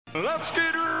Let's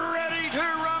get ready to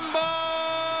rumble!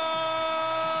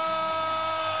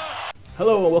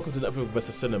 Hello and welcome to Netflix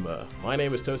vs. Cinema. My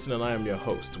name is Tosin and I am your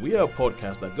host. We are a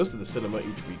podcast that goes to the cinema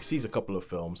each week, sees a couple of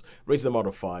films, rates them out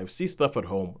of 5, sees stuff at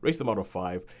home, rates them out of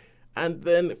 5, and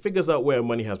then figures out where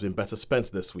money has been better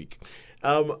spent this week.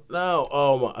 Now,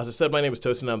 as I said, my name is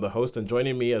Tosin, I'm the host, and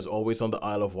joining me as always on the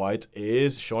Isle of Wight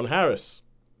is Sean Harris.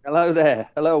 Hello there.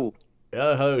 Hello.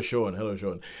 Yeah, hello, Sean. Hello,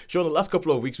 Sean. Sean, the last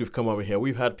couple of weeks we've come over here,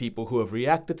 we've had people who have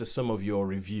reacted to some of your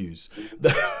reviews.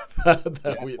 That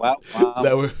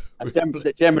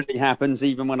generally happens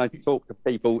even when I talk to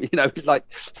people, like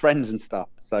friends and stuff.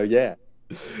 So, yeah.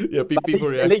 Yeah, people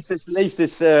react. At least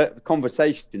it's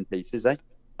conversation pieces, eh?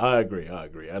 I agree.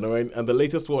 And the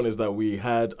latest one is that we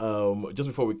had, just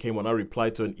before we came on, I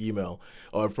replied to an email,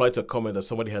 or I replied to a comment that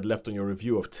somebody had left on your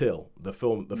review of Till, the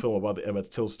film about the Emmett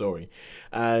Till story.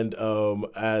 And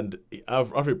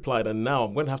I've replied, and now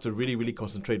I'm going to have to really, really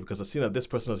concentrate because I've seen that this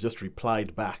person has just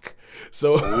replied back.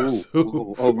 So,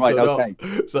 okay.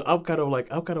 So I'm kind of like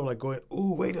going,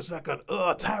 oh, wait a second.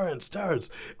 Terrence.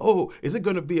 Oh, is it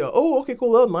going to be okay, cool,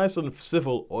 well, nice and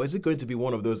civil, or is it going to be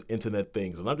one of those internet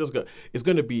things? And it's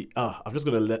going to be, I'm just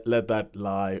going to let that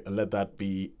lie and let that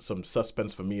be some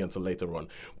suspense for me until later on.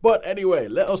 But anyway,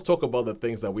 let us talk about the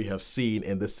things that we have seen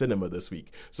in the cinema this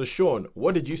week. So Sean,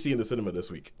 what did you see in the cinema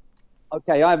this week?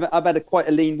 Okay, I've had quite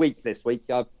a lean week this week.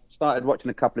 I've started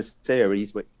watching a couple of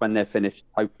series, which when they're finished,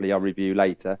 hopefully I'll review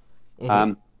later.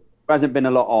 There hasn't been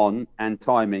a lot on and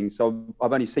timing, so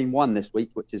I've only seen one this week,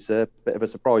 which is a bit of a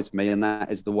surprise for me, and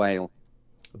that is The Whale.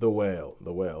 The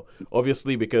Whale.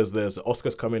 Obviously, because there's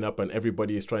Oscars coming up and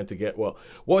everybody is trying to get, well,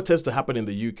 what tends to happen in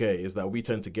the UK is that we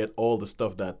tend to get all the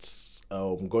stuff that's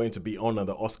going to be on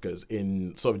the Oscars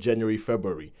in sort of January,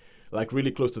 February, like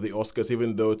really close to the Oscars,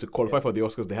 even though to qualify for the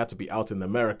Oscars, they had to be out in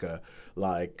America,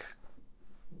 like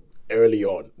early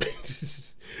on.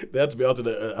 They had to be out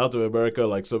of America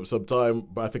like sometime,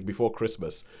 I think, before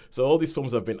Christmas. So all these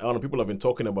films have been out and people have been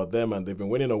talking about them and they've been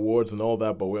winning awards and all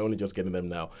that, but we're only just getting them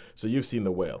now. So you've seen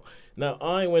The Whale. Now,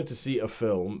 I went to see a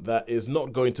film that is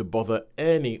not going to bother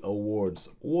any awards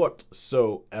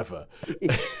whatsoever.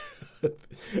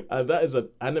 And that is an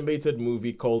animated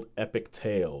movie called Epic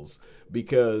Tales,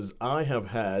 because I have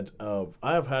had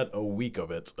a week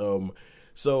of it.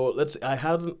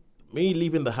 Me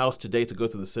leaving the house today to go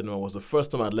to the cinema was the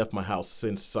first time I'd left my house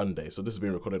since Sunday. So this is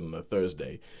being recorded on a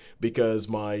Thursday because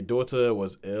my daughter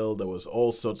was ill. There was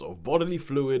all sorts of bodily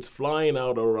fluids flying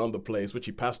out around the place, which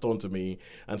she passed on to me.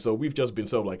 And so we've just been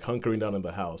sort of like hunkering down in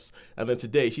the house. And then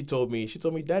today she told me,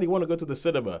 Daddy, you want to go to the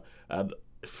cinema? And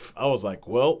I was like,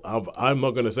 well, I'm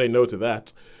not going to say no to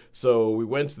that. So we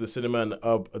went to the cinema and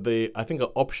I think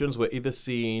our options were either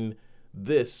seeing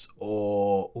this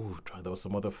or, there was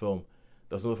some other film.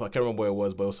 I can't remember what it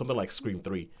was, but it was something like Scream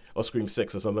 3 or Scream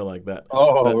 6 or something like that.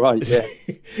 Right, yeah.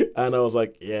 And I was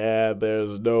like, yeah,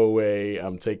 there's no way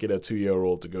I'm taking a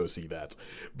 2-year-old to go see that.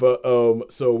 But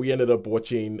so we ended up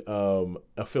watching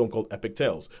a film called Epic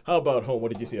Tales. How about home?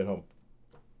 What did you see at home?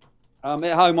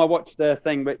 At home, I watched a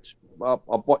thing I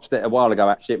watched it a while ago,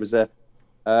 actually. It was a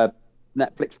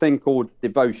Netflix thing called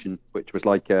Devotion, which was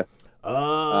like the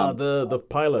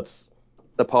pilots.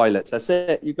 The pilots. That's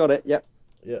it. You got it. Yep.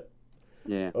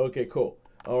 Yeah. Okay, cool.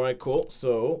 All right, cool.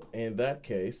 So in that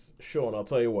case, Sean, I'll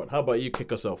tell you what. How about you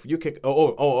kick us off? I'm going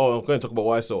to talk about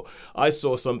what I saw. I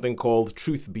saw something called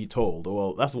Truth Be Told.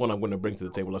 Well, that's the one I'm going to bring to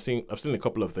the table. I've seen a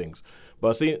couple of things, but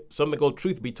I've seen something called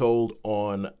Truth Be Told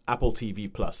on Apple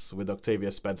TV Plus with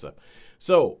Octavia Spencer.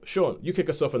 So, Sean, you kick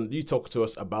us off and you talk to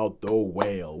us about The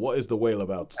Whale. What is The Whale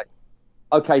about?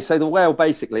 Okay, so The Whale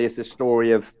basically is the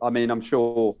story of, I'm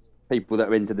sure people that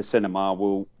are into the cinema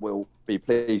will be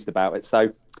pleased about it. So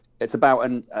it's about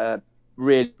a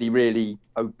really, really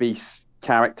obese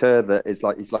character that is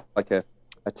he's like a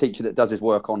teacher that does his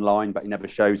work online, but he never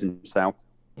shows himself.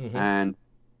 Mm-hmm. And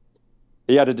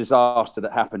he had a disaster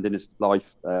that happened in his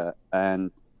life, and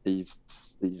he's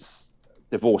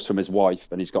divorced from his wife,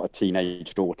 and he's got a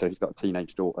teenage daughter. He's got a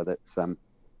teenage daughter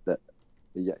that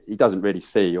he doesn't really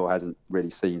see or hasn't really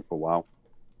seen for a while.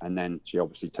 And then she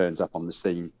obviously turns up on the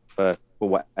scene for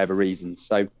whatever reason.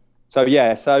 So it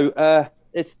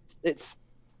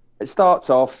starts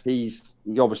off. He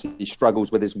obviously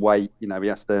struggles with his weight. He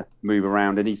has to move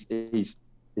around, and he's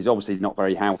obviously not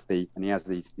very healthy, and he has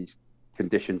these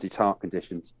conditions, these heart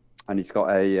conditions, and he's got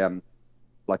a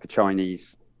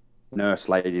Chinese nurse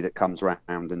lady that comes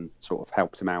around and sort of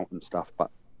helps him out and stuff, but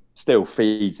still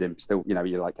feeds him. Still,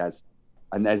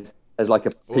 and there's like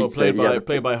a pizza.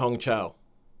 Played by Hong Chow.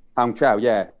 Hong Chow,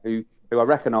 yeah, who I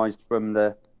recognised from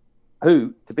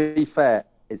who, to be fair,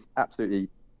 is absolutely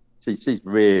she's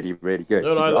really, really good.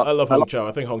 No, no, I love I Hong like, Chow.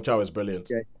 I think Hong Chow is brilliant.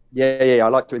 yeah. I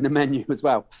liked her in The Menu as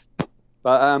well.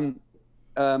 But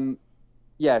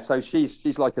yeah. So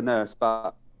she's like a nurse,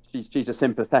 but she's a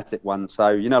sympathetic one.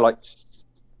 So like,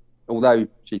 although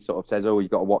she sort of says, "Oh, you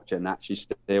got to watch it," and that, she's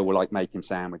still like making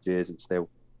sandwiches and still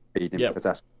feed him because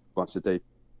that's what he wants to do.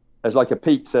 There's like a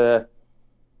pizza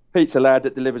lad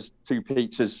that delivers 2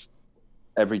 pizzas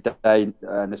every day,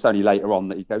 and it's only later on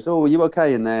that he goes, "Oh, are you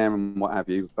okay in there?" and what have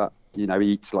you. But he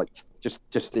eats like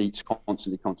just eats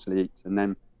constantly eats, and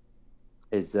then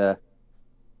is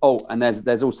and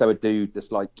there's also a dude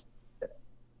that's like,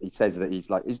 he says that he's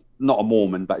not a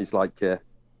Mormon, but he's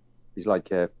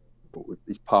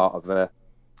part of a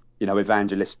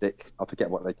evangelistic, I forget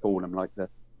what they call them, like the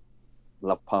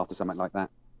Love Path or something like that,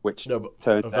 which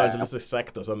turns evangelistic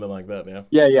sect or something like that.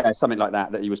 Yeah, something like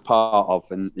that he was part of,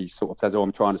 and he sort of says, "Oh,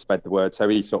 I'm trying to spread the word." So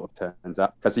he sort of turns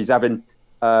up because he's having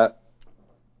the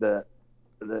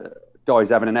guy's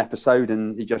having an episode,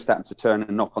 and he just happens to turn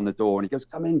and knock on the door, and he goes,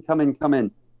 "Come in,"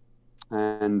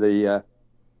 and the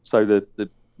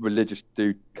religious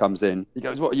dude comes in. He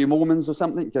goes, "What, are you Mormons or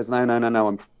something?" He goes, No,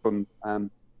 I'm from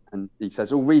and he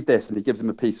says, "Oh, read this," and he gives him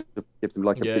a piece of paper.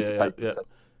 Yeah.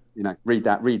 Says, read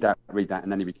that,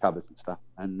 and then he recovers and stuff.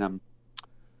 And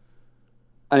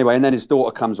anyway, and then his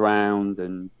daughter comes round,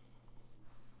 and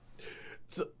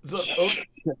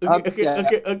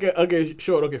okay,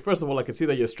 sure. Okay, first of all, I can see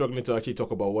that you're struggling to actually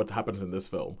talk about what happens in this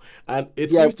film, and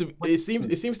it seems to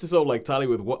sort of like tally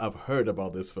with what I've heard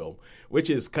about this film, which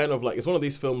is kind of like, it's one of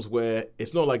these films where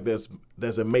it's not like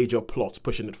there's a major plot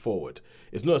pushing it forward.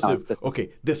 It's not as if,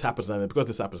 okay, this happens, and because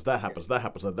this happens, that happens, that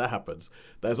happens, and that happens.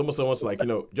 That's almost like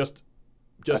just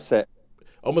that's it.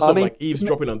 Almost like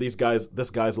eavesdropping on this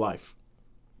guy's life.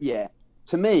 Yeah.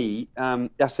 To me,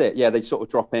 that's it. Yeah, they sort of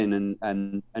drop in,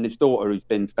 and his daughter, who's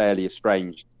been fairly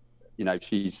estranged,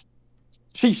 she's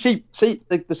to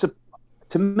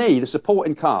me, the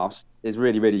supporting cast is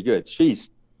really, really good.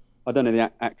 I don't know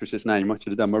the actress's name. I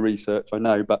should have done my research. I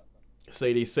know, but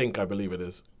Sadie Sink, I believe it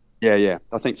is. Yeah.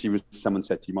 I think someone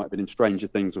said she might have been in Stranger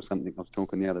Things or something. I was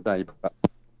talking the other day, but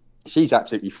she's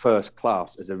absolutely first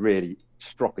class as a really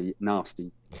stroppy,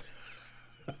 nasty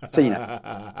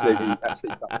Tina. Absolutely.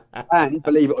 And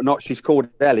believe it or not, she's called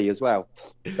Ellie as well.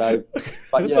 So,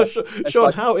 but yeah, so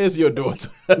Sean, how is your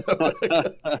daughter?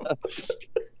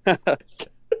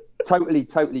 Totally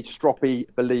stroppy,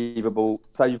 believable.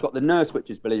 So you've got the nurse, which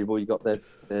is believable. You've got the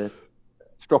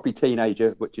stroppy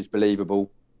teenager, which is believable.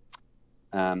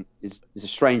 There's a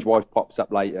strange wife pops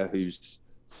up later who's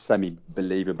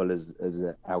semi-believable as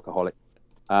an alcoholic.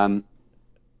 And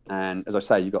as I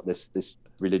say, you've got this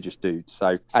religious dude.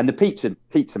 So, and the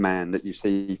pizza man that you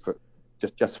see for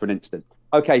just for an instant.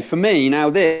 Okay, for me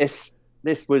now, this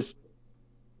was,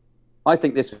 I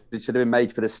think this should have been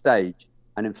made for the stage.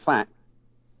 And in fact,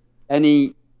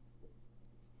 there's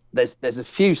a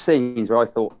few scenes where I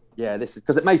thought, yeah, this is,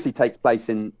 because it mostly takes place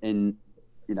in the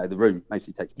room.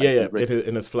 Mostly takes place in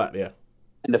his flat,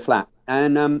 in the flat.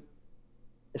 And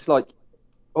it's like,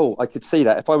 oh, I could see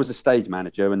that if I was a stage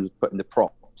manager and putting the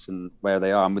props and where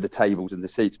they are, and with the tables and the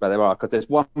seats where they are, because there's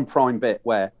one prime bit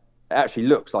where it actually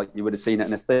looks like you would have seen it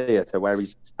in a theatre, where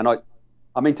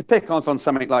I mean, to pick up on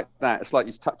something like that, it's like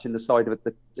he's touching the side of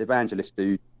the evangelist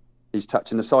dude. He's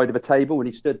touching the side of a table, and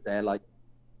he stood there like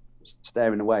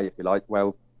staring away, if you like.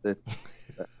 Well, the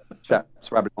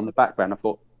chap's rabbit on the background. I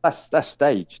thought that's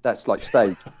stage. That's like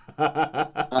stage.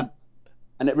 And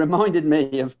it reminded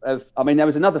me of. I mean, there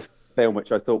was another film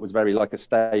which I thought was very like a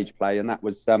stage play, and that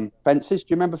was Fences.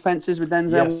 Do you remember Fences with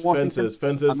Denzel Washington? Yes,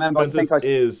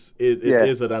 Fences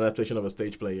is an adaptation of a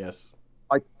stage play. Yes.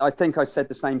 I think I said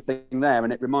the same thing there,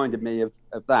 and it reminded me of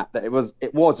that it was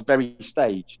very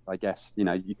staged. I guess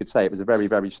you could say it was a very,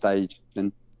 very staged,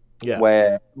 and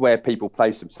where people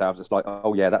place themselves. It's like,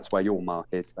 oh yeah, that's where your mark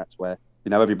is. That's where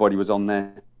everybody was on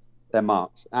their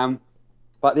marks.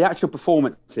 But the actual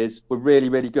performances were really,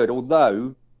 really good.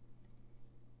 Although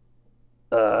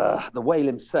the whale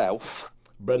himself,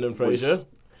 Brendan Fraser,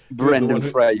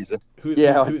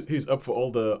 who's up for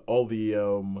all the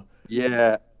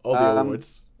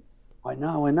awards. I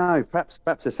know. Perhaps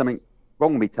there's something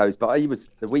wrong with me, Toes, but he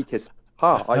was the weakest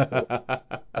part. I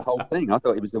thought the whole thing. I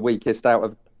thought he was the weakest out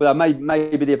of. Well,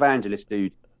 maybe the evangelist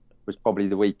dude was probably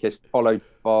the weakest, followed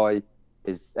by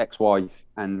his ex-wife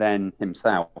and then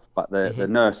himself. But the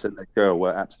nurse and the girl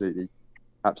were absolutely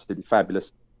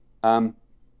fabulous. And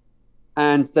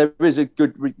there is a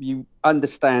good. You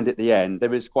understand at the end.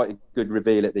 There is quite a good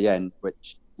reveal at the end,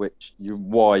 which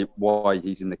why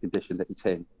he's in the condition that he's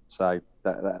in. So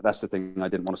that's the thing I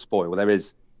didn't want to spoil. There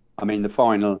is, I mean, the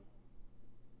final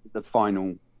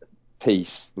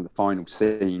piece, the final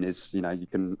scene is, you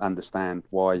can understand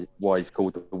why he's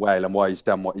called the whale and why he's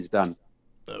done what he's done.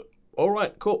 All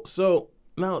right, cool. So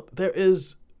now there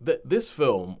is this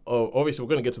film. Obviously, we're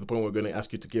going to get to the point where we're going to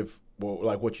ask you to give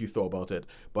what you thought about it.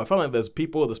 But I found like there's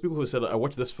people who said I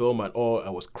watched this film and I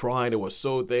was crying, it was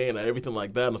so thin and everything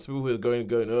like that. And there's people who are going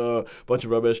bunch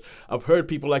of rubbish. I've heard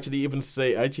people actually even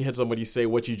say, I actually had somebody say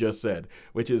what you just said,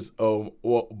 which is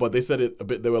but they said it a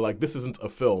bit. They were like, this isn't a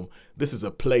film, this is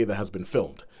a play that has been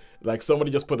filmed. Like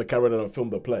somebody just put the camera down and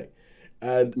filmed the play.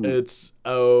 And it's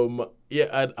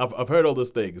and I've heard all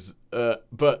those things.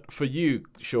 But for you,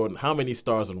 Sean, how many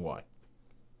stars and why?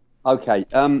 Okay.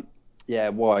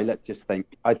 Why? Let's just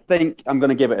think. I think I'm going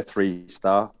to give it a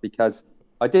 3-star because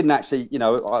I didn't actually,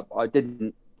 I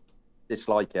didn't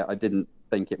dislike it. I didn't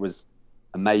think it was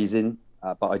amazing,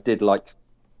 but I did like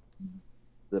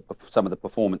some of the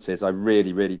performances. I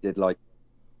really, really did like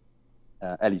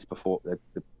Ellie's performance.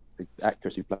 The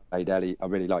actress who played Ellie, I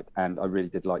really liked, and I really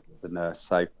did like the nurse.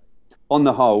 So, on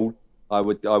the whole, I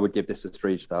would give this a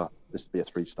 3-star. This would be a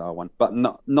 3-star one, but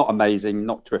not amazing,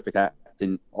 not terrific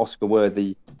acting, Oscar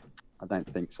worthy. I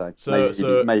don't think so.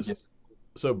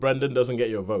 So Brendan doesn't get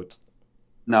your vote.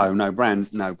 No,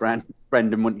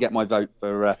 Brendan wouldn't get my vote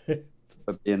for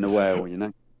being the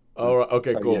whale. All right,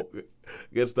 okay, So, cool, yeah.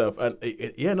 good stuff. And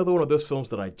another one of those films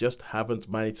that I just haven't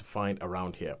managed to find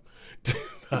around here.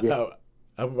 Yeah.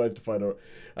 I haven't managed to find it.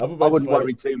 I wouldn't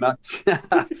worry too much.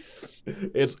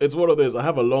 It's one of those. I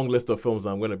have a long list of films that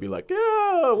I'm going to be like,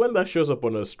 yeah, when that shows up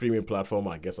on a streaming platform,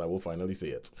 I guess I will finally see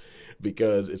it,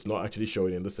 because it's not actually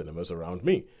showing in the cinemas around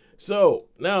me. So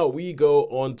now we go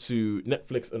on to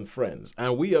Netflix and Friends,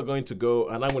 and we are going to go,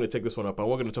 and I'm going to take this one up, and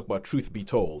we're going to talk about Truth Be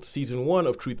Told, season 1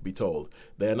 of Truth Be Told.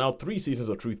 There are now 3 seasons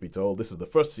of Truth Be Told. This is the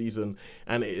first season,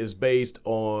 and it is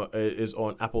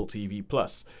on Apple TV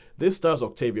Plus. This stars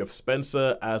Octavia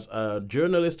Spencer as a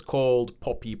journalist called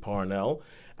Poppy Parnell.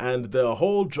 And the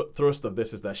whole thrust of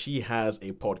this is that she has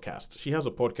a podcast. She has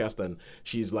a podcast and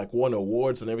she's like won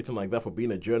awards and everything like that for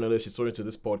being a journalist. She's thrown into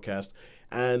this podcast.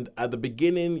 And at the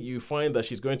beginning, you find that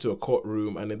she's going to a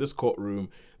courtroom. And in this courtroom,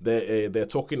 they're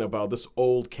talking about this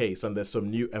old case. And there's some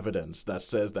new evidence that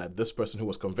says that this person who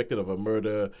was convicted of a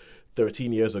murder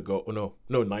 19 years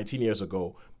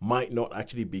ago, might not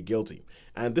actually be guilty.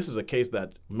 And this is a case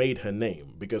that made her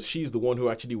name because she's the one who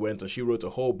actually went and she wrote a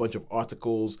whole bunch of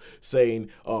articles saying,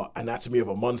 anatomy of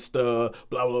a monster,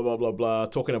 blah, blah, blah, blah, blah,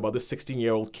 talking about this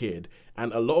 16-year-old kid.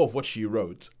 And a lot of what she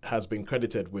wrote has been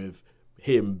credited with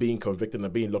him being convicted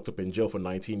and being locked up in jail for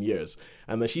 19 years.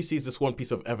 And then she sees this one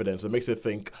piece of evidence that makes her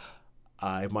think,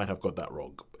 I might have got that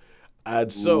wrong.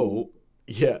 And so...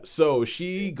 yeah, so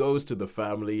she goes to the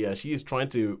family and she's trying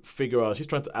to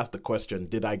ask the question,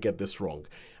 did I get this wrong?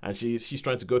 And she's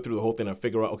trying to go through the whole thing and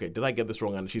figure out, okay, did I get this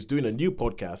wrong? And she's doing a new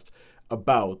podcast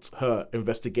about her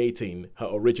investigating her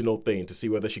original thing to see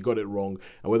whether she got it wrong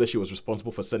and whether she was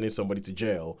responsible for sending somebody to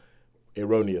jail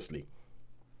erroneously.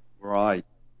 Right.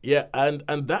 Yeah, and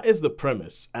that is the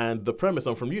premise. And the premise,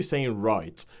 and from you saying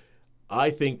right, I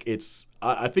think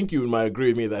you might agree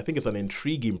with me that I think it's an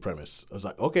intriguing premise. I was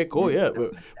like, okay, cool, yeah,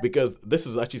 because this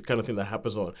is actually the kind of thing that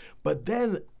happens on. But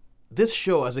then this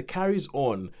show, as it carries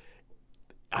on,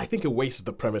 I think it wastes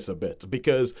the premise a bit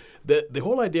because the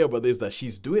whole idea about this is that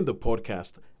she's doing the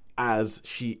podcast as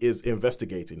she is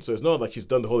investigating. So it's not like she's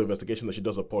done the whole investigation that she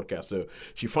does a podcast. So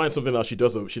she finds something else, she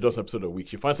does an episode a week.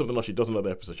 She finds something else, she does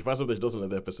another episode. She finds something, she does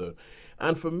another episode.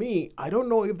 And for me, I don't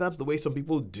know if that's the way some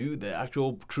people do their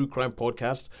actual true crime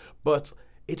podcasts, but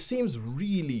it seems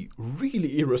really,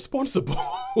 really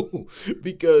irresponsible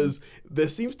because there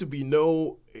seems to be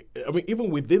no, I mean,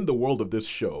 even within the world of this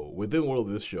show,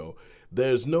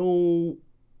 there's no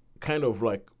kind of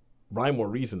like rhyme or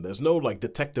reason. There's no like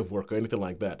detective work or anything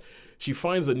like that. She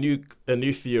finds a new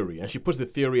theory and she puts the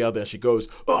theory out there and she goes,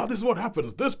 oh, this is what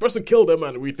happens. This person killed him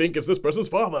and we think it's this person's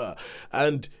father.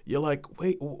 And you're like,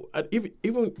 wait, and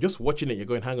even just watching it, you're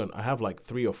going, hang on, I have like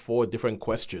 3 or 4 different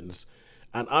questions.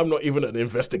 And I'm not even an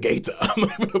investigator. I'm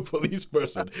not even a police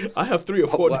person. I have 3 or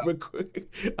 4 different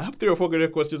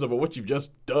questions about what you've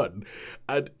just done.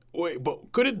 And wait,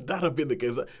 but couldn't that have been the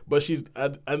case? But she's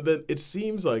and then it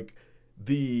seems like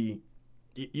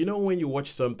when you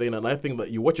watch something, and I think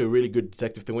that you watch a really good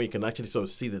detective thing when you can actually sort of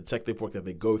see the detective work that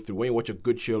they go through. When you watch a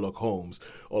good Sherlock Holmes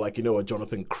or like, a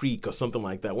Jonathan Creek or something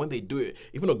like that, when they do it,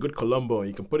 even a good Columbo,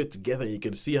 you can put it together and you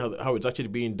can see how it's actually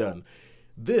being done.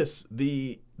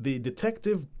 The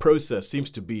detective process seems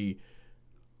to be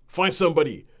find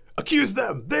somebody, accuse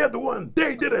them, they're the one,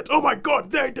 they did it, oh my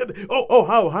god, they did it,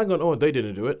 how, hang on, they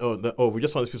didn't do it, we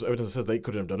just found this piece of evidence that says they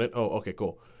couldn't have done it, okay,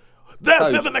 cool.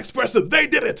 They're the next person. They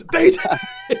did it. They did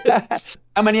it.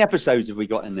 How many episodes have we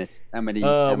got in this? How many?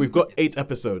 We've got 8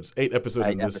 episodes. 8 episodes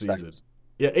in this season.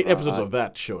 Yeah, 8 episodes of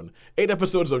that, Sean. 8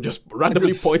 episodes of just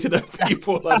randomly pointing at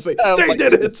people and saying, they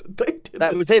did it. They did it.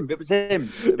 That was him. It was him.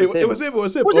 It was him.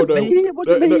 Was it me? It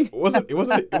wasn't me. It wasn't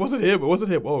him. It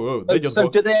wasn't him. Oh, they just. So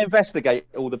do they investigate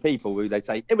all the people who they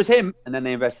say it was him, and then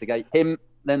they investigate him,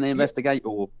 then they investigate,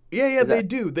 or yeah, they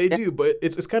do, but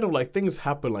it's kind of like things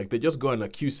happen. Like they just go and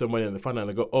accuse someone, and they find out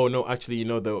and they go, oh no, actually,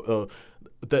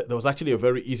 there was actually a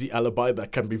very easy alibi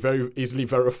that can be very easily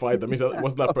verified. That means that it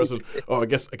wasn't that person. Oh, I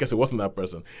guess it wasn't that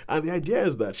person. And the idea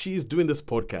is that she's doing this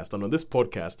podcast, and on this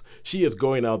podcast, she is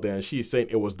going out there and she is saying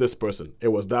it was this person, it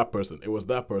was that person, it was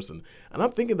that person. And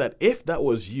I'm thinking that if that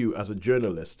was you as a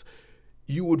journalist,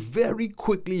 you would very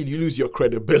quickly lose your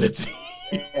credibility.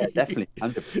 Yeah, definitely,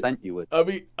 100% you would. I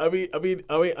mean,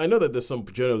 I know that there's some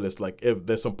journalists, like if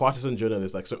there's some partisan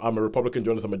journalists, like so I'm a Republican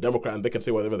journalist, I'm a Democrat, and they can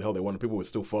say whatever the hell they want, and people will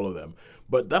still follow them.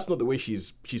 But that's not the way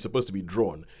she's supposed to be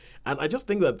drawn. And I just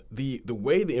think that the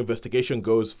way the investigation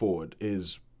goes forward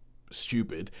is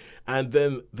stupid. And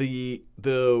then the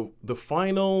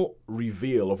final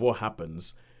reveal of what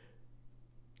happens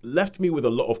left me with a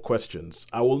lot of questions.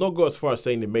 I will not go as far as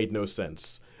saying it made no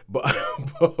sense. But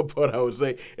I would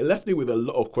say it left me with a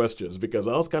lot of questions because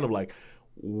I was kind of like,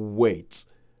 wait.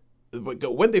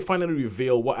 But when they finally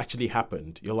reveal what actually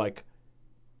happened, you're like,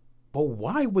 but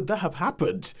why would that have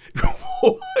happened?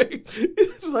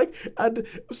 It's like, and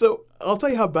so I'll tell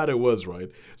you how bad it was, right?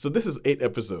 So this is 8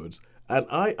 episodes. And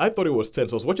I thought it was 10.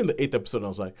 So I was watching the 8th episode and I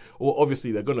was like, well,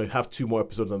 obviously they're going to have 2 more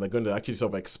episodes and they're going to actually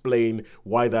sort of explain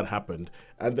why that happened.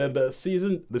 And then the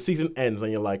season ends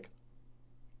and you're like,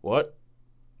 what?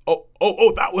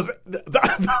 Oh, that was it.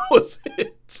 That was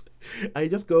it. I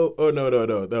just go, oh no.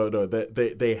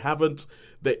 They haven't.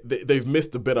 They've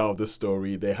missed a bit out of the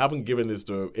story. They haven't given this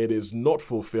to. It is not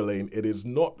fulfilling. It is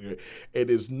not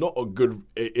a good.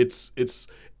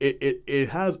 It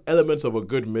has elements of a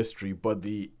good mystery, but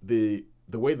the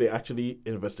way they actually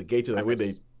investigated, the way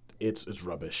they. It's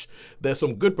rubbish. There's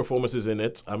some good performances in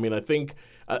it. I mean, I think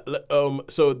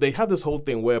so they had this whole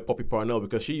thing where Poppy Parnell,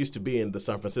 because she used to be in the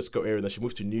San Francisco area, then she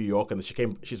moved to New York, and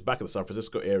then she's back in the San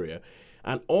Francisco area,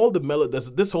 and all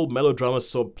there's this whole melodrama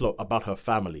subplot about her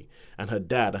family and her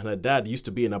dad used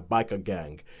to be in a biker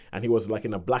gang, and he was like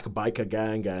in a black biker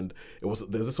gang, and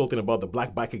there's this whole thing about the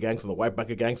black biker gangs and the white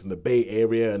biker gangs in the Bay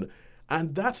Area,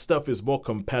 and that stuff is more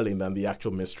compelling than the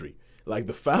actual mystery. Like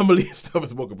the family stuff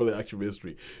is more compelling than the actual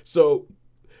mystery. So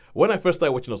when I first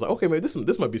started watching, I was like, okay, maybe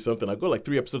this might be something. I got like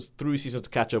 3 seasons to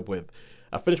catch up with.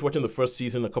 I finished watching the first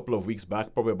season a couple of weeks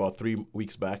back, probably about 3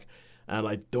 weeks back, and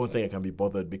I don't think I can be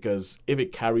bothered because if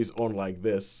it carries on like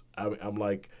this, I'm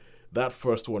like, that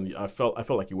first one, I felt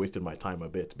like you wasted my time a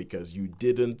bit because you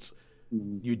didn't,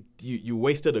 you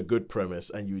wasted a good premise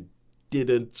and you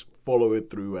didn't follow it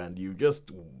through, and you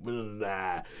just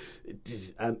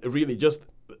and really just.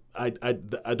 I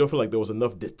don't feel like there was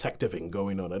enough detectiving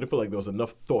going on. I don't feel like there was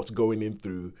enough thoughts going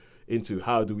into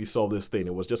how do we solve this thing.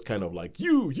 It was just kind of like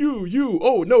you.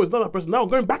 Oh no, it's not that person. Now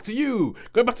going back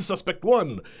to suspect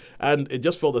 1, and it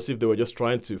just felt as if they were just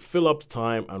trying to fill up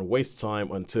time and waste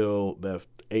time until the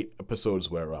 8 episodes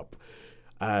were up.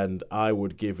 And I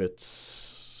would give it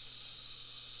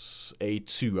a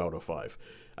 2 out of 5.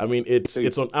 I mean,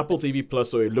 it's on Apple TV Plus,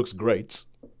 so it looks great.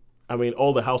 I mean,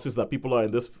 all the houses that people are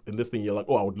in this thing, you're like,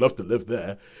 oh, I would love to live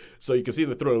there. So you can see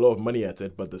they're throwing a lot of money at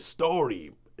it, but the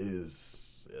story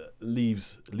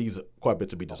leaves quite a bit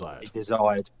to be desired.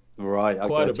 Right?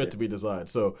 Quite a bit to be desired.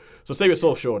 So save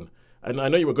yourself, Sean. And I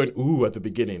know you were going ooh at the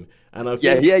beginning, and I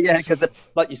think, yeah, because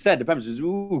like you said, the premise was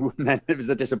ooh, and then it was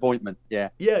a disappointment. Yeah.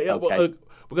 Okay. Well,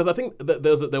 because I think that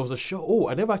there was a show. Oh,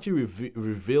 I never actually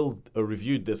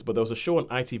reviewed this, but there was a show on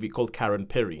ITV called Karen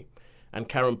Perry. And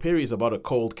Karen Perry is about a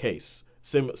cold case.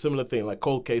 Similar thing, like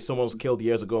cold case, someone was killed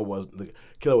years ago, the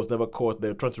killer was never caught.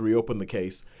 They're trying to reopen the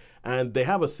case. And they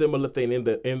have a similar thing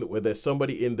where there's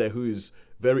somebody in there who's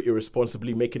very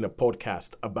irresponsibly making a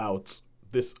podcast about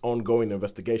this ongoing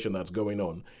investigation that's going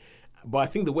on. But I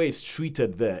think the way it's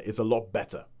treated there is a lot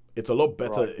better. It's a lot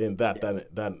better in that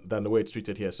than the way it's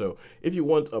treated here. So if you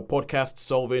want a podcast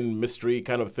solving mystery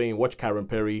kind of thing, watch Karen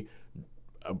Perry.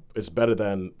 It's better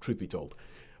than Truth Be Told.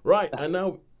 Right, and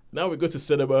now we go to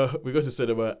cinema. We go to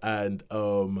cinema, and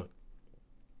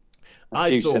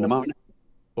I saw cinema.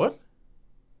 What?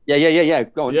 Yeah.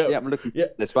 Go on. Yeah, I'm looking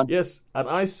at this one. Yes, and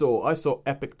I saw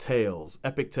Epic Tales.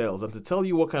 And to tell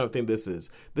you what kind of thing this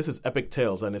is Epic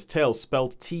Tales, and it's Tales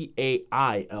spelled Tails,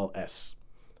 as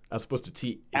opposed to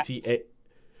T-A.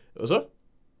 What's that?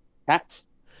 Cats.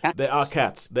 There are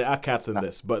cats. There are cats in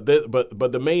this, but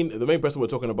the main person we're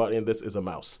talking about in this is a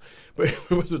mouse. But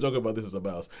we're talking about this is a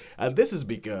mouse, and this is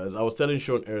because I was telling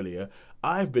Sean earlier.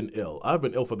 I've been ill. I've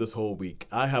been ill for this whole week.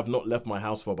 I have not left my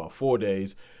house for about 4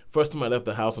 days. First time I left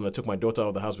the house, and I took my daughter out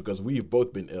of the house because we've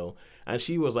both been ill, and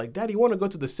she was like, "Daddy, you want to go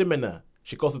to the cinema?"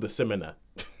 She calls it the cinema.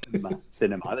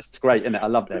 Cinema. That's great, isn't it? I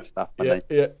love their stuff.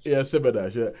 Yeah, cinema.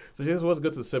 Yeah. So she just wants to go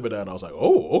to the cinema, and I was like,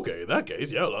 "Oh, okay, in that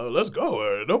case, yeah, let's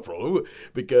go, no problem."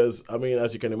 Because I mean,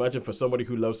 as you can imagine, for somebody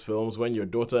who loves films, when your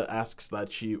daughter asks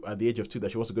that she, at the age of 2,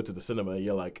 that she wants to go to the cinema,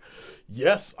 you're like,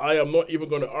 "Yes, I am not even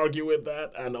going to argue with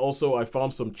that." And also, I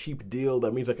found some cheap deal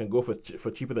that means I can go for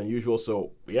cheaper than usual.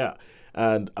 So yeah.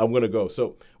 And I'm gonna go.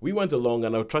 So we went along,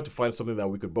 and I tried to find something that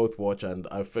we could both watch. And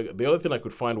I figured the only thing I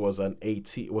could find was an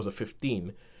 18, was a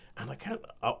 15, and I can't.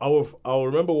 I'll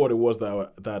remember what it was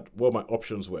that what my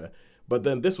options were. But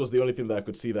then this was the only thing that I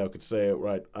could see that I could say,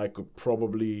 right, I could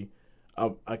probably,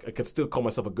 I could still call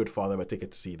myself a good father if I take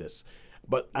it to see this.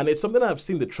 And it's something I've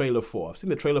seen the trailer for. I've seen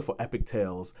the trailer for Epic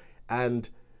Tales, and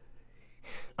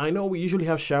I know we usually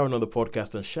have Sharon on the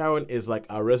podcast, and Sharon is like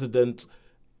our resident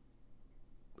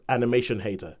animation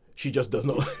hater. She just does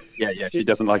not. Yeah. She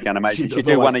doesn't like animation. She'll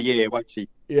do one a year, won't she?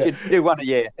 Yeah. She'll do one a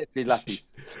year if she's lucky.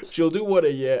 She'll do one a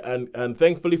year, and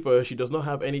thankfully for her, she does not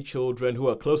have any children who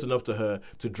are close enough to her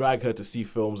to drag her to see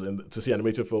films and to see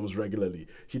animated films regularly.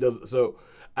 She does so.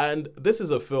 And this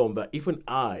is a film that even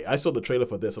I saw the trailer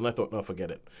for this, and I thought, no, forget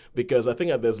it, because I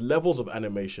think that there's levels of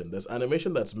animation. There's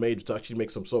animation that's made to actually make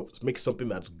something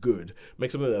that's good,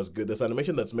 There's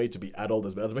animation that's made to be adult.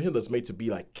 There's animation that's made to be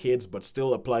like kids, but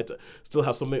still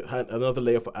have another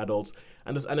layer for adults.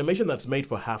 And there's animation that's made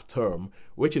for half term,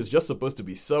 which is just supposed to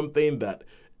be something that.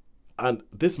 And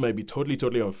this might be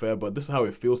totally unfair, but this is how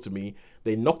it feels to me.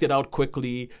 They knocked it out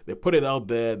quickly. They put it out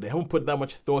there. They haven't put that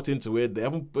much thought into it. They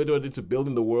haven't put it into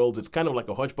building the worlds. It's kind of like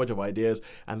a hodgepodge of ideas,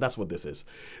 and that's what this is.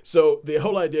 So the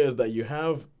whole idea is that you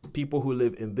have people who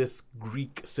live in this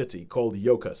Greek city called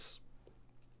Iolcos,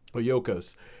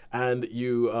 and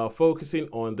you are focusing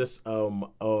on this on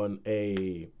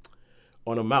a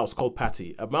mouse called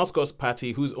Patty. A mouse called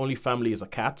Patty, whose only family is a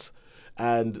cat.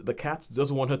 And the cat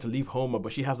doesn't want her to leave home,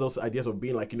 but she has those ideas of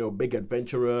being like, big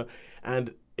adventurer.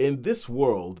 And in this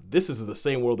world, this is the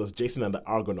same world as Jason and the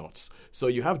Argonauts. So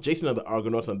you have Jason and the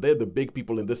Argonauts, and they're the big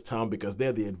people in this town because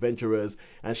they're the adventurers.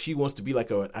 And she wants to be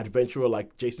like an adventurer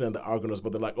like Jason and the Argonauts,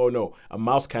 but they're like, oh no, a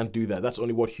mouse can't do that. That's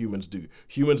only what humans do.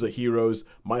 Humans are heroes.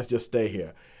 Mice just stay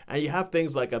here. And you have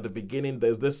things like at the beginning,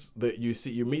 there's this that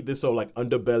you meet this sort of like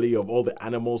underbelly of all the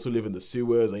animals who live in the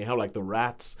sewers, and you have like the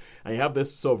rats, and you have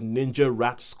this sort of ninja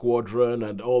rat squadron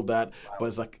and all that. But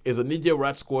it's a ninja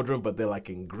rat squadron, but they're like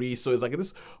in Greece, so it's like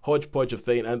this hodgepodge of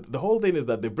thing. And the whole thing is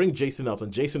that they bring Jason out,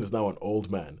 and Jason is now an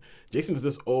old man. Jason is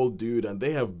this old dude, and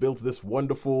they have built this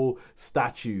wonderful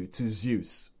statue to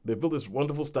Zeus. They built this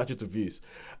wonderful statue to Zeus,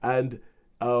 and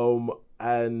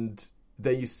then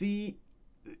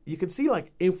you can see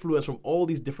like influence from all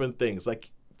these different things.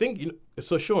 Like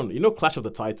so Sean, Clash of the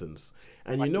Titans,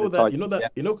 and you know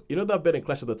that bit in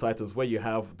Clash of the Titans where you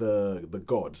have the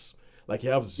gods. Like you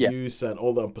have Zeus and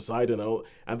all the Poseidon,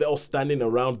 and they're all standing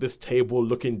around this table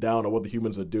looking down at what the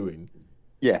humans are doing.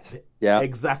 Yes. Yeah.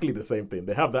 Exactly the same thing.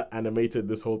 They have that animated,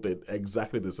 this whole thing,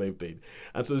 exactly the same thing.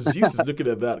 And so Zeus is looking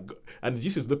at that, and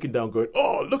Zeus is looking down going,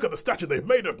 oh, look at the statue they've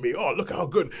made of me. Oh, look how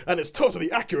good. And it's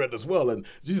totally accurate as well. And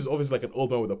Zeus is obviously like an old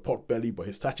man with a pot belly, but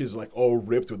his statue is like all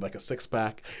ripped with like a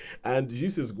six-pack. And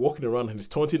Zeus is walking around and he's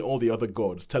taunting all the other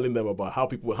gods, telling them about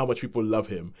how much people love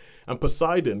him. And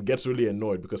Poseidon gets really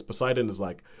annoyed because Poseidon is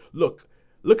like, look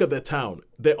at their town.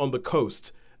 They're on the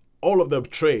coast. All of them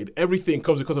trade. Everything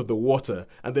comes because of the water.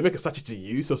 And they make a statue to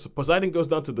you. So Poseidon goes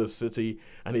down to the city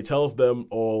and he tells them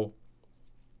all,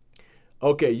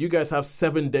 okay, you guys have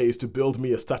 7 days to build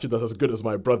me a statue that's as good as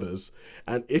my brother's.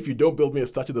 And if you don't build me a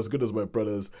statue that's as good as my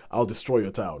brother's, I'll destroy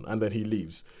your town. And then he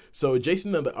leaves. So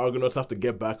Jason and the Argonauts have to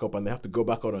get back up and they have to go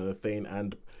back on the thing.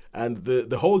 And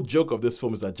the whole joke of this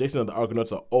film is that Jason and the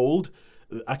Argonauts are old.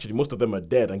 Actually, most of them are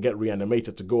dead and get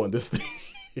reanimated to go on this thing.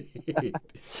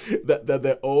 that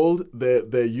they're old,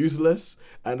 they're useless,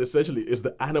 and essentially it's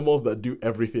the animals that do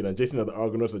everything, and Jason and the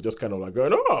Argonauts are just kind of like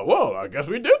going, oh well, I guess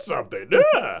we did something,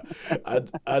 yeah.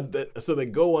 So they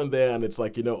go on there, and it's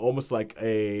like almost like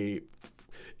and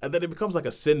then it becomes like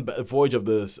a Sinbad voyage of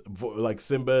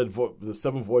Sinbad, the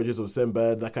 7 voyages of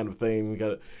Sinbad, that kind of thing.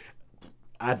 You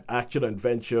got action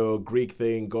adventure, Greek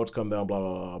thing, gods come down, blah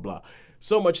blah blah blah.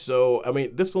 So much so, I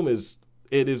mean, this film is.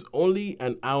 It is only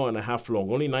an hour and a half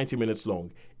long, only 90 minutes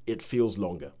long. It feels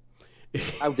longer.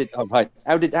 How did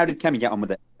Kemi get on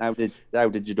with it? How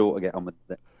did your daughter get on with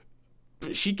it?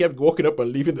 she kept walking up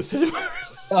and leaving the cinema.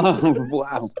 Oh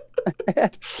wow!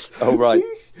 Oh right.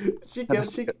 She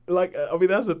kept I mean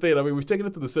that's the thing. I mean we've taken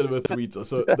her to the cinema 3 times,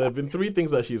 so there have been 3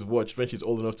 things that she's watched when she's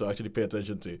old enough to actually pay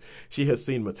attention to. She has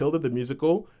seen Matilda the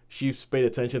musical. She's paid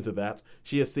attention to that.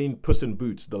 She has seen Puss in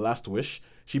Boots: The Last Wish.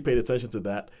 She paid attention to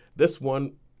that. This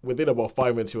one, within about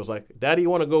 5 minutes, she was like, "Daddy, you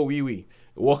want to go wee wee?"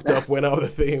 Walked up, went out of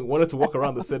the thing, wanted to walk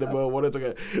around the cinema, wanted to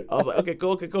go. I was like, okay,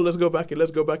 cool, let's go back in.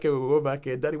 We went back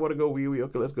in. Daddy, want to go wee wee?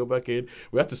 Okay, let's go back in.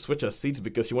 We had to switch our seats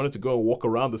because she wanted to go and walk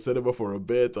around the cinema for a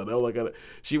bit, and I was like,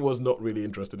 she was not really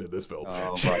interested in this film.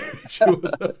 Oh, right. She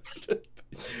was not,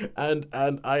 and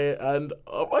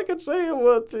I can say,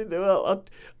 well,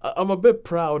 I'm a bit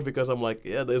proud because I'm like,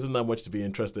 yeah, there isn't that much to be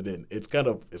interested in. It's kind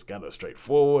of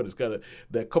straightforward. There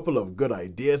are a couple of good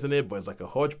ideas in it, but it's like a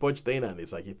hodgepodge thing, and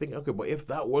it's like you think, okay, but if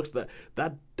that works, that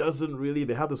doesn't really.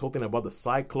 They have this whole thing about the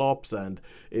Cyclops, and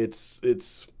it's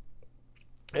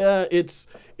let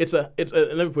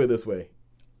me put it this way.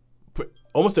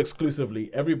 Almost exclusively,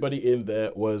 everybody in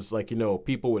there was like,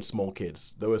 people with small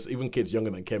kids. There was even kids younger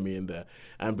than Kemi in there.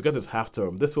 And because it's half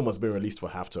term, this film has been released for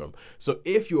half term. So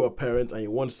if you're a parent and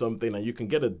you want something and you can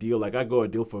get a deal, like I got a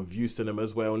deal for View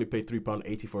Cinemas where I only paid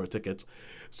 £3.80 for a ticket.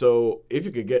 So if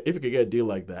you could get a deal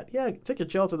like that, yeah, take your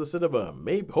child to the cinema.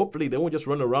 Maybe, hopefully, they won't just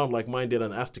run around like mine did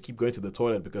and ask to keep going to the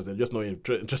toilet because they're just not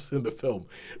interested in the film.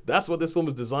 That's what this film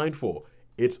is designed for.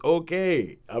 It's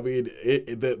okay. I mean,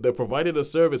 they're providing a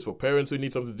service for parents who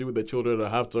need something to do with their children at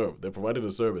half term. They're providing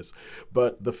a service.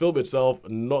 But the film itself,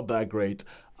 not that great.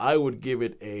 I would give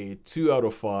it a 2 out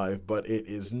of 5, but it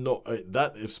is not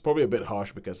that. It's probably a bit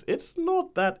harsh because it's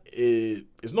not that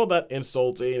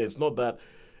insulting. It's not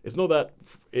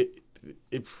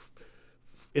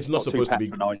supposed to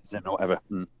be or whatever.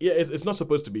 Yeah, it's not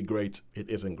supposed to be great. It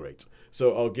isn't great.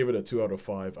 So I'll give it a 2 out of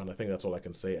 5, and I think that's all I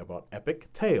can say about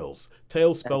Epic Tales.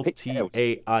 Tales spelled Tails.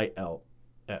 Yeah.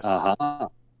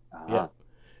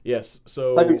 Yes.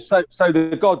 So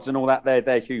the gods and all that,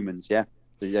 they're humans, yeah.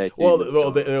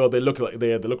 Well, they look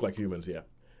like humans, yeah.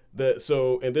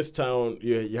 So in this town,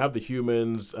 you have the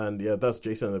humans, and yeah, that's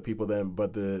Jason and the people then,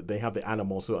 but they have the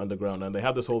animals who are underground, and they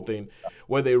have this whole thing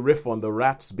where they riff on the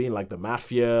rats being like the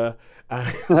mafia, and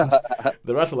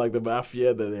the rats are like the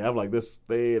mafia, then they have like this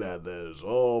thing, and there's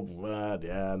all that,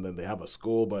 yeah, and then they have a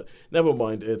school, but never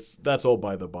mind, that's all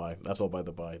by the by. That's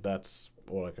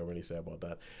all I can really say about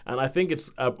that. And I think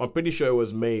I'm pretty sure it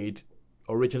was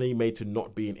originally made to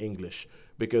not be in English,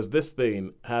 because this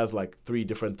thing has like 3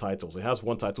 different titles. It has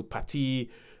one title, Paty,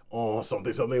 or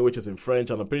something, which is in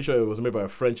French, and I'm pretty sure it was made by a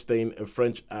French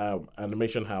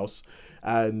animation house.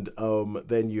 And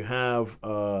then you have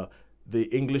the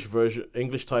English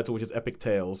title, which is Epic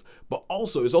Tales, but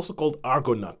it's also called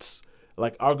Argonauts,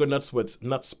 like Argonauts with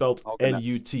nuts spelled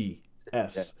Nuts.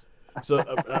 Yes. So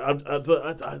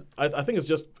I think it's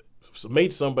just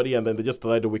made somebody, and then they just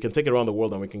decided we can take it around the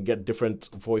world and we can get different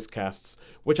voice casts,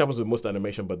 which happens with most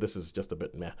animation, but this is just a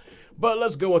bit meh. But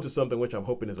let's go on to something which I'm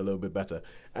hoping is a little bit better,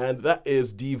 and that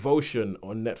is Devotion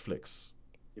on Netflix.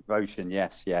 Devotion,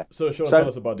 yes, yeah. So Sean, tell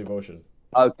us about Devotion.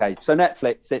 Okay, so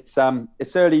Netflix, it's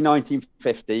early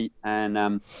 1950,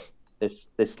 and this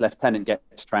lieutenant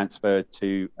gets transferred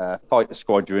to a fighter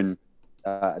squadron,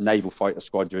 a naval fighter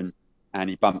squadron, and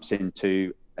he bumps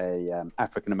into a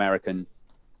African American,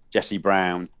 Jesse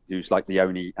Brown, who's like the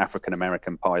only African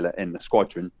American pilot in the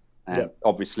squadron, and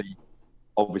obviously,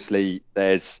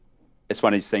 it's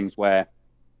one of these things where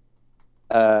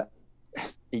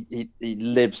he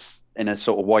lives in a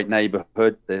sort of white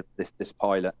neighborhood, this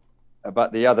pilot,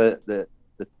 but the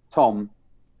Tom,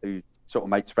 who sort of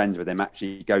makes friends with him,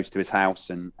 actually goes to his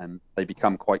house, and they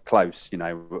become quite close,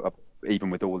 even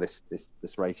with all this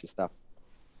racial stuff,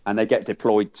 and they get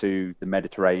deployed to the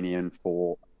Mediterranean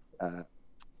for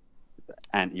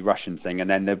anti-Russian thing, and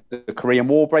then the Korean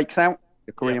War breaks out.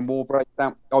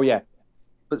 Oh yeah.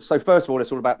 But so first of all,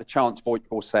 it's all about the Chance Voigt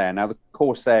Corsair. Now the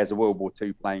Corsair is a World War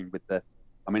II plane with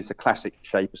it's a classic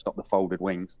shape. It's got the folded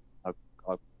wings. I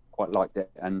quite liked it,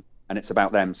 and it's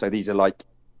about them. So these are like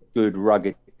good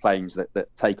rugged planes that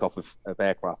take off of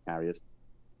aircraft carriers.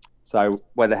 So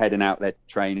where they're heading out, they're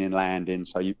training, landing.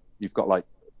 So you've got like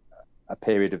a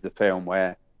period of the film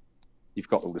where you've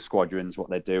got all the squadrons, what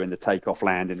they're doing, the takeoff,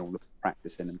 landing, all the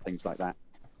practicing and things like that.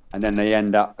 And then they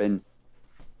end up in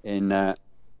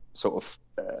sort of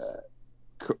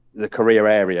the Korea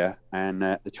area, and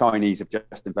the Chinese have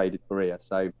just invaded Korea.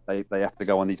 So they have to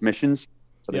go on these missions.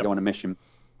 So they go on a mission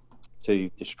to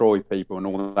destroy people and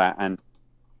all of that. And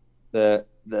the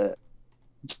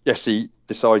Jesse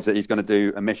decides that he's going to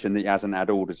do a mission that he hasn't had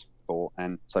orders for.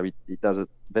 And so he does a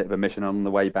bit of a mission on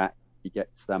the way back. He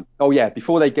gets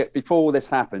before this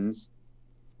happens,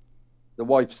 the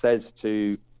wife says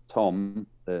to Tom,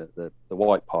 the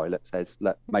white pilot, says,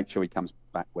 make sure he comes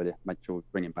back with you. Make sure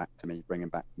bring him back to me. Bring him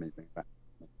back to me. Bring him back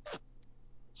to me.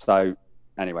 So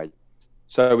anyway,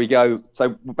 so we go.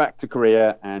 So we're back to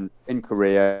Korea, and in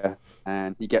Korea,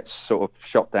 and he gets sort of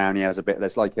shot down. He has a bit.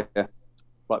 There's like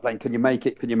playing. Can you make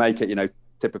it? Can you make it? You know,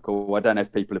 typical. I don't know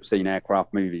if people have seen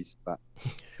aircraft movies, but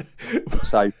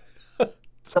so.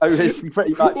 So it's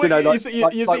pretty much, you know, like,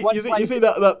 you see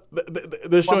that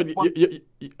the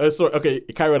show. Sorry, okay,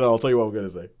 carry on. I'll tell you what I'm going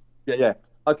to say. Yeah.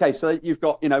 Okay, so you've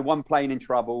got, you know, one plane in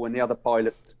trouble and the other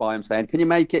pilot's by him saying, "Can you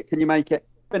make it? Can you make it?"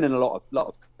 Been in a lot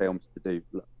of films to do.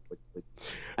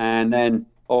 And then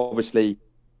obviously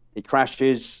he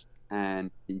crashes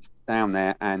and he's down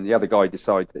there, and the other guy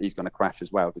decides that he's going to crash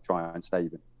as well to try and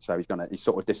save him. So he's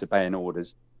sort of disobeying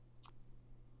orders.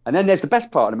 And then there's the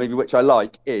best part of the movie, which I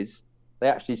like, is they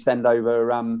actually send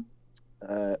over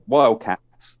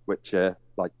Wildcats, which are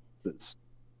like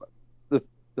the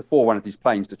one of these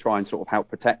planes to try and sort of help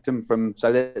protect them from.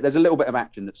 So there's a little bit of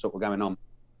action that's sort of going on,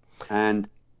 and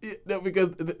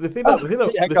because the thing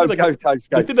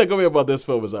that got me about this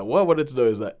film is that what I wanted to know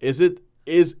is that is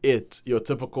it your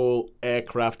typical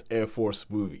aircraft Air Force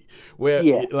movie where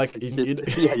because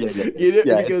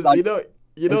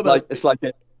it's like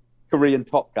a Korean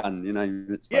Top Gun, you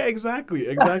know. Yeah,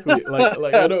 exactly. like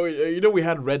I know, we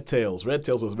had Red Tails. Red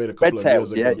Tails was made a couple of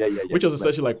years ago, which was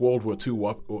essentially like World War II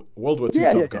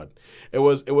Top Gun. It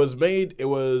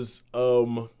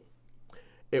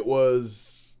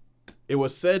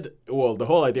was said. Well, the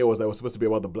whole idea was that it was supposed to be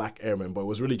about the black airmen, but it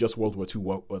was really just World War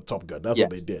II Top Gun. That's what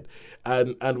they did.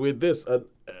 And with this,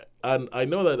 and I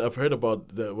know that I've heard about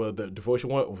the devotion.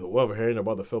 What I've heard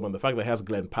about the film and the fact that it has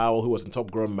Glenn Powell, who was in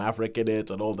Top Gun Maverick, in it,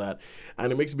 and all that.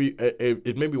 And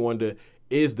it made me wonder: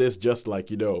 is this just like,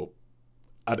 you know,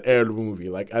 an air movie?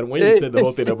 Like, and when you said the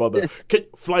whole thing about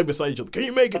fly beside each other, can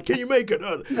you make it? Can you make it?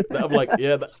 I'm like,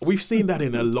 we've seen that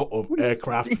in a lot of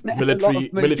aircraft,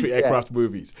 military aircraft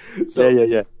movies. So,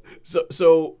 yeah.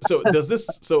 So does this?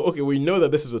 So okay, we know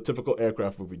that this is a typical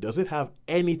aircraft movie. Does it have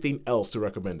anything else to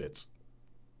recommend it?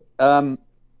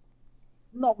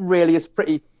 Not really. It's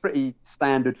pretty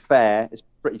standard fare. It's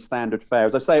pretty standard fare.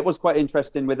 As I say, it was quite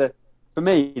interesting. For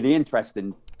me, the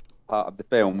interesting part of the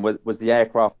film was the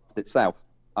aircraft itself.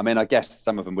 I mean, I guess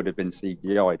some of them would have been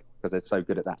CGI'd because they're so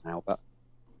good at that now. But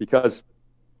because,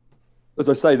 as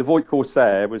I say, the Voight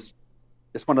Corsair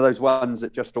it's one of those ones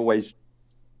that just always.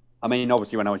 I mean,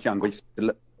 obviously, when I was young, we used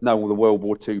to know all the World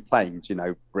War II planes. You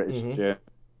know, British,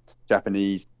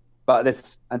 Japanese. But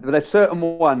there's certain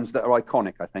ones that are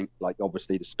iconic, I think, like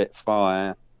obviously the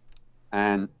Spitfire,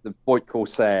 and the Voight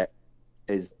Corsair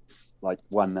is like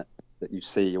one that you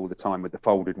see all the time with the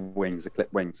folded wings, the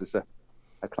clipped wings. It's a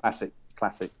classic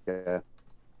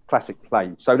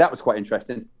plane. So that was quite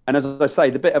interesting. And as I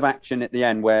say, the bit of action at the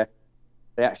end where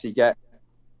they actually get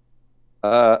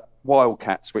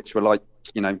Wildcats, which were like,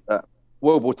 you know,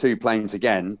 World War II planes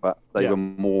again, but they were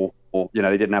more. Or, you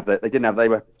know, they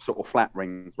were sort of flat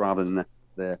wings rather than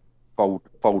the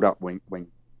fold up wing.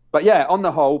 But yeah, on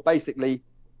the whole, basically,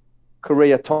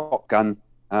 Korea Top Gun.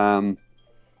 There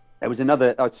was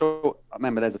another. I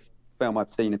remember there's a film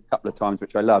I've seen a couple of times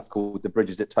which I love called The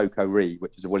Bridges at Toko-ri,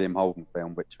 which is a William Holden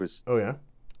film, which was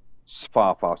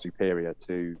far superior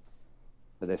to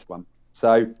this one.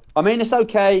 So I mean, it's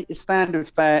okay. It's standard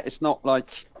fare. It's not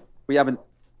like we haven't.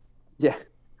 Yeah,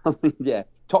 I mean, yeah.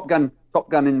 Top Gun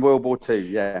in World War II,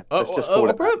 yeah.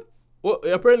 Apparently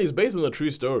it's based on a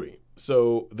true story.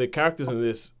 So the characters in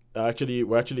this were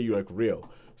actually like real.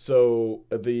 So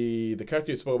the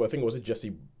character you spoke about, I think, was it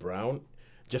Jesse Brown?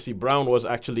 Jesse Brown was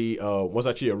actually a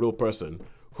real person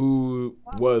who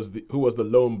was the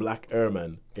lone black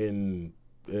airman in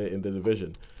the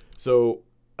division. So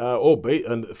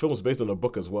and the film was based on a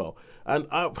book as well. And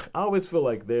I always feel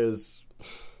like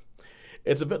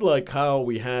it's a bit like how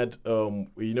we had, when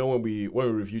we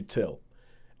reviewed Till,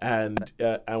 and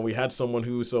we had someone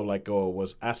who sort of like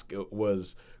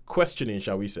was questioning,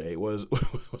 shall we say, was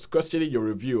questioning your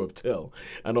review of Till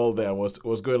and all that, and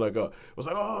was going like,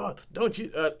 don't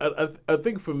you? I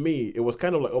think for me it was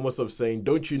kind of like almost of saying,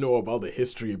 don't you know about the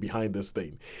history behind this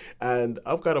thing? And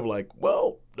I'm kind of like,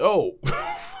 well, no.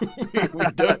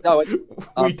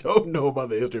 we don't know about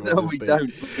the history of this thing. We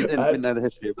don't. We didn't know the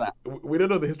history of that. We don't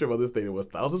know the history of this thing. It was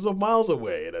thousands of miles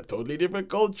away in a totally different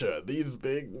culture. These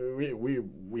things,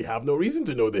 we have no reason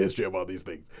to know the history about these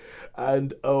things.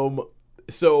 And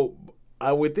so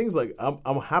with things like,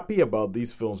 I'm happy about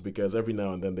these films because every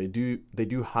now and then they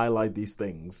do highlight these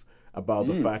things about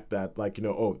the fact that, like, you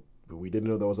know, we didn't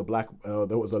know there was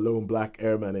a lone black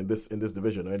airman in this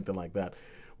division or anything like that.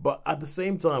 But at the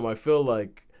same time, I feel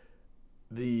like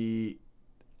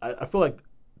I feel like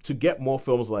to get more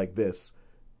films like this,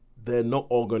 they're not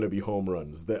all going to be home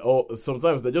runs.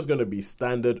 Sometimes they're just going to be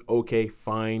standard, okay,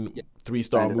 fine,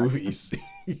 3-star movies.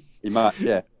 You might,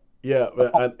 yeah. Yeah,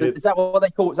 and is that what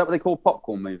they call? Is that what they call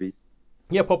popcorn movies?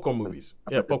 Yeah, popcorn movies.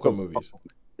 Yeah, popcorn movies.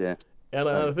 Yeah. And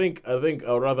I think I'd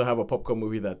rather have a popcorn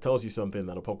movie that tells you something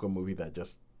than a popcorn movie that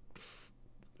just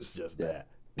it's just there.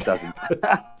 It doesn't.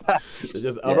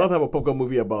 I'd rather have a popcorn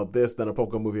movie about this than a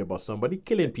popcorn movie about somebody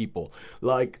killing people.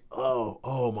 Like,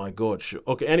 oh my God. Sure.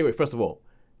 Okay. Anyway, first of all,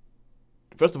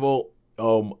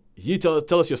 you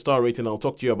tell us your star rating. I'll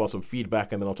talk to you about some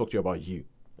feedback, and then I'll talk to you about you.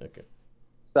 Okay.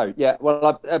 So yeah,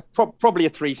 well, probably a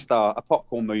 3-star, a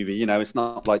popcorn movie. You know, it's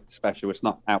not like special. It's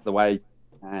not out the way,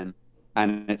 and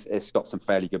it's got some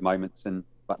fairly good moments.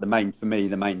 But the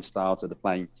main stars are the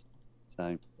planes.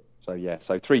 So yeah,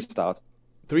 so 3 stars.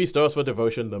 3 stars for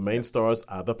Devotion. The main stars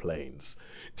are the planes.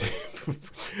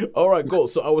 All right, cool.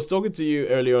 So I was talking to you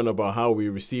earlier on about how we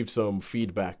received some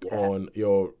feedback on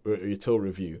your Till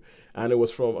review. And it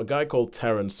was from a guy called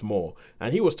Terrence Moore.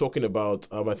 And he was talking about,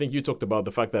 I think you talked about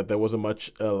the fact that there wasn't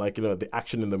much, the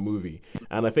action in the movie.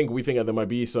 And we think that there might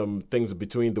be some things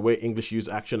between the way English use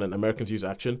action and Americans use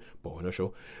action. But we're not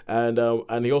sure. And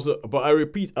he also, but I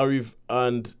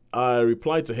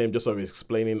replied to him just sort of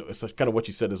explaining kind of what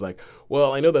you said is like,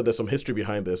 well, I know that there's some history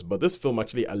behind this, but this film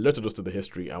actually alerted us to the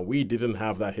history, and we didn't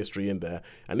have that history in there.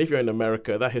 And if you're in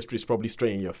America, that history is probably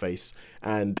straight in your face.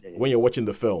 And when you're watching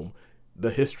the film, the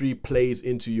history plays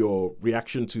into your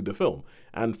reaction to the film.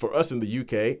 And for us in the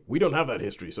UK, we don't have that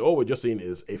history. So all we're just seeing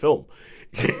is a film.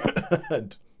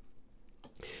 And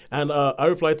I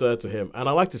replied to him, and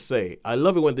I like to say, I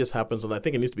love it when this happens, and I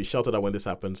think it needs to be shouted out when this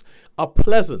happens. A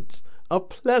pleasant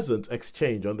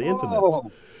exchange on the internet.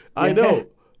 I know.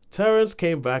 Terrence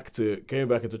came back in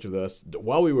touch with us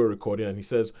while we were recording, and he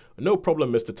says, "No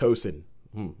problem, Mr. Tosin."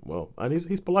 Well, and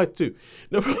he's polite too.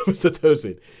 No problem, Mr.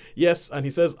 Tosin. Yes, and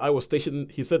he says I was stationed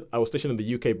in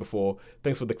the UK before.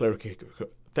 Thanks for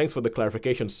the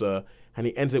clarification, sir. And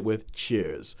he ends it with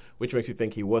cheers, which makes you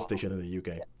think he was stationed in the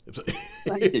UK.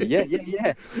 Thank you.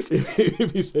 Yeah.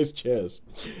 If he says cheers.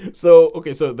 So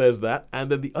there's that. And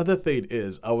then the other thing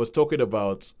is, I was talking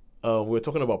about we're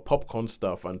talking about popcorn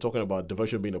stuff and talking about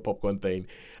Devotion being a popcorn thing.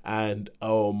 And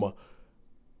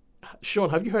Sean,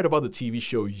 have you heard about the TV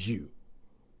show You?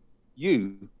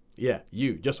 You? Yeah,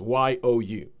 You. Just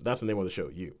YOU. That's the name of the show,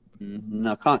 You.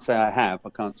 No, I can't say I have. I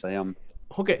can't say I'm...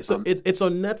 Okay, so it's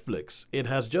on Netflix. It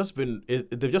has just been...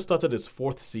 they've just started its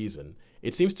 4th season.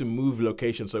 It seems to move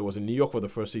location. So it was in New York for the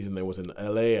first season. It was in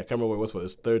LA. I can't remember where it was for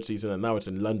its 3rd season. And now it's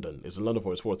in London. It's in London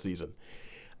for its 4th season.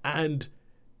 And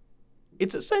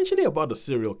it's essentially about a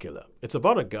serial killer. It's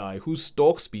about a guy who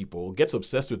stalks people, gets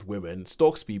obsessed with women,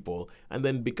 stalks people, and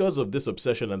then because of this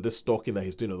obsession and this stalking that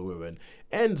he's doing of the women,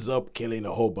 ends up killing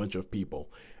a whole bunch of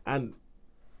people. And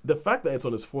the fact that it's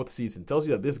on his 4th season tells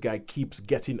you that this guy keeps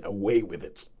getting away with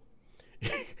it.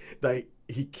 That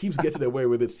he keeps getting away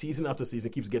with it season after season,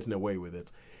 keeps getting away with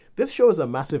it. This show is a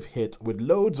massive hit with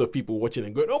loads of people watching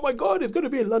and going, oh my God, it's going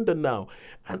to be in London now.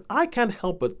 And I can't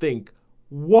help but think,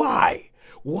 why?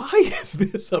 Why is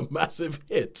this a massive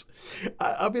hit?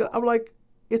 I'm like,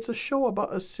 it's a show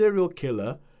about a serial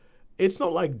killer. It's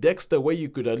not like Dexter where you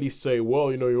could at least say, well,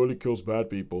 he only kills bad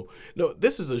people. No,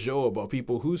 this is a show about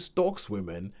people who stalks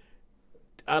women.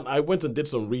 And I went and did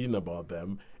some reading about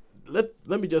them. Let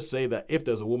me just say that if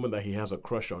there's a woman that he has a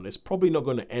crush on, it's probably not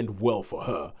going to end well for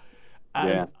her.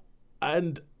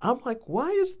 And I'm like, why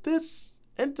is this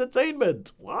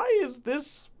entertainment? Why is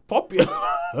this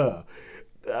popular?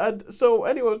 And so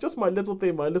anyway, just my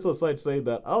little aside saying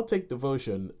that I'll take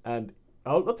Devotion, and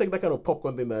I'll take that kind of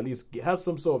popcorn thing that at least has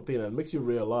some sort of thing and makes you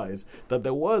realize that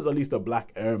there was at least a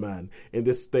black airman in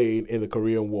this thing in the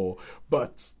Korean War.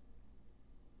 But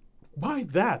why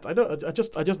that? I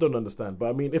just don't understand. But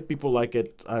I mean, if people like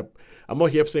it, I'm not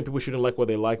here saying people shouldn't like what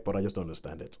they like, but I just don't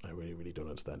understand it. I really, really don't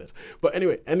understand it. But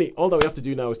anyway, all that we have to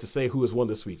do now is to say who has won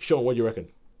this week. Sean, what do you reckon?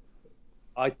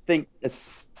 I think the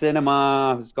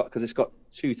cinema has got, because it's got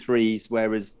 2 3s,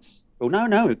 whereas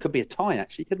no, it could be a tie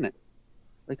actually, couldn't it?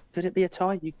 Could it be a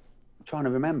tie? I'm trying to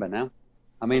remember now.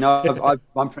 I mean,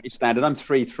 I'm pretty standard. I'm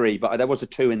 3-3, but there was a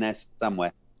 2 in there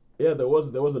somewhere. Yeah, there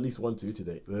was at least 1-2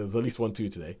 today. There's at least 1-2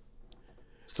 today.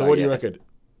 So what do you reckon?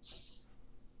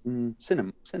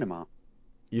 Cinema.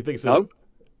 You think so?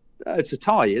 No, it's a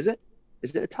tie. Is it?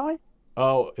 Is it a tie?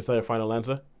 Oh, is that your final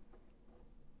answer?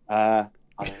 Yeah,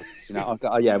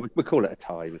 we call it a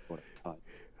tie.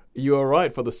 You are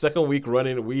right. For the 2nd week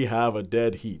running, we have a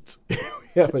dead heat.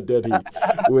 have a dead heat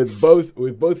with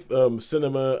both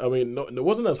cinema. I mean, no, it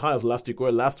wasn't as high as last week.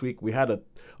 Where last week we had a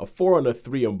 4 and a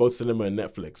 3 on both cinema and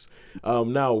Netflix.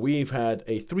 Now we've had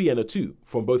a 3 and a 2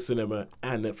 from both cinema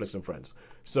and Netflix and Friends.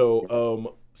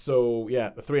 So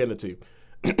yeah, a 3 and a 2.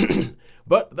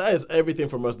 But that is everything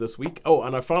from us this week. Oh,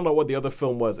 and I found out what the other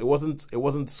film was. It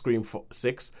wasn't Scream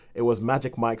 6. It was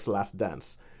Magic Mike's Last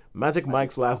Dance. Magic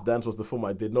Mike's Last Dance was the film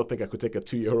I did not think I could take a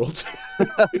 2-year-old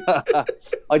to.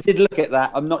 I did look at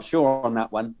that. I'm not sure on that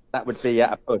one. That would be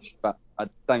at a push, but I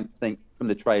don't think from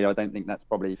the trailer. I don't think that's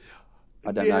probably.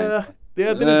 I don't know.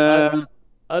 Yeah.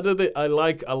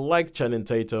 I like Channing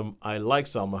Tatum. I like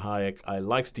Salma Hayek. I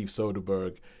like Steve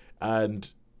Soderbergh,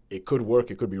 and it could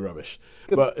work. It could be rubbish.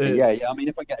 But yeah. I mean,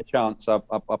 if I get a chance, I'll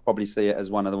probably see it as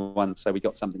one of the ones. So we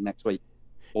got something next week.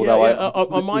 Although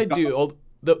I might do.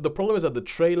 The problem is that the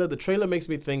trailer makes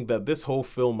me think that this whole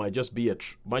film might just be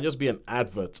an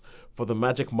advert for the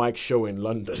Magic Mike show in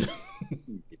London.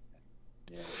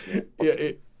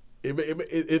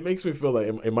 It makes me feel like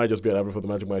it might just be an advert for the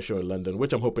Magic Mike show in London,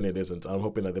 which I'm hoping it isn't. I'm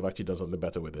hoping that they've actually done something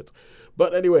better with it.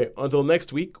 But anyway, until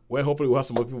next week, where hopefully we'll have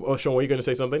some more people. Oh, Sean, were you going to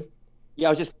say something? Yeah,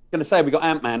 I was just going to say we got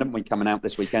Ant-Man, haven't we, coming out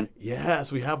this weekend?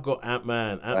 Yes, we have got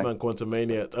Ant-Man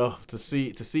Quantumania. Oh, to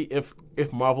see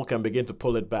if Marvel can begin to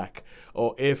pull it back,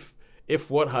 or if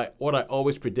what I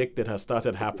always predicted has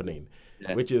started happening,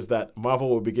 which is that Marvel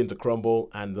will begin to crumble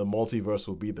and the multiverse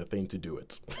will be the thing to do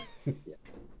it.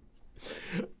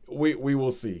 We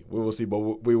will see,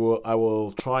 but I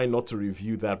will try not to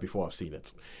review that before I've seen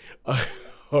it.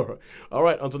 All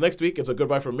right. Until next week, it's a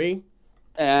goodbye from me,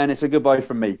 and it's a goodbye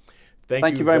from me.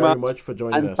 Thank you very much for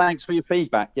joining us. And thanks for your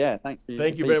feedback. Yeah, thank you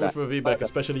very much for the feedback,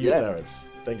 especially you, Terrence.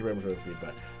 Thank you very much for the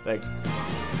feedback.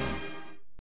 Thanks.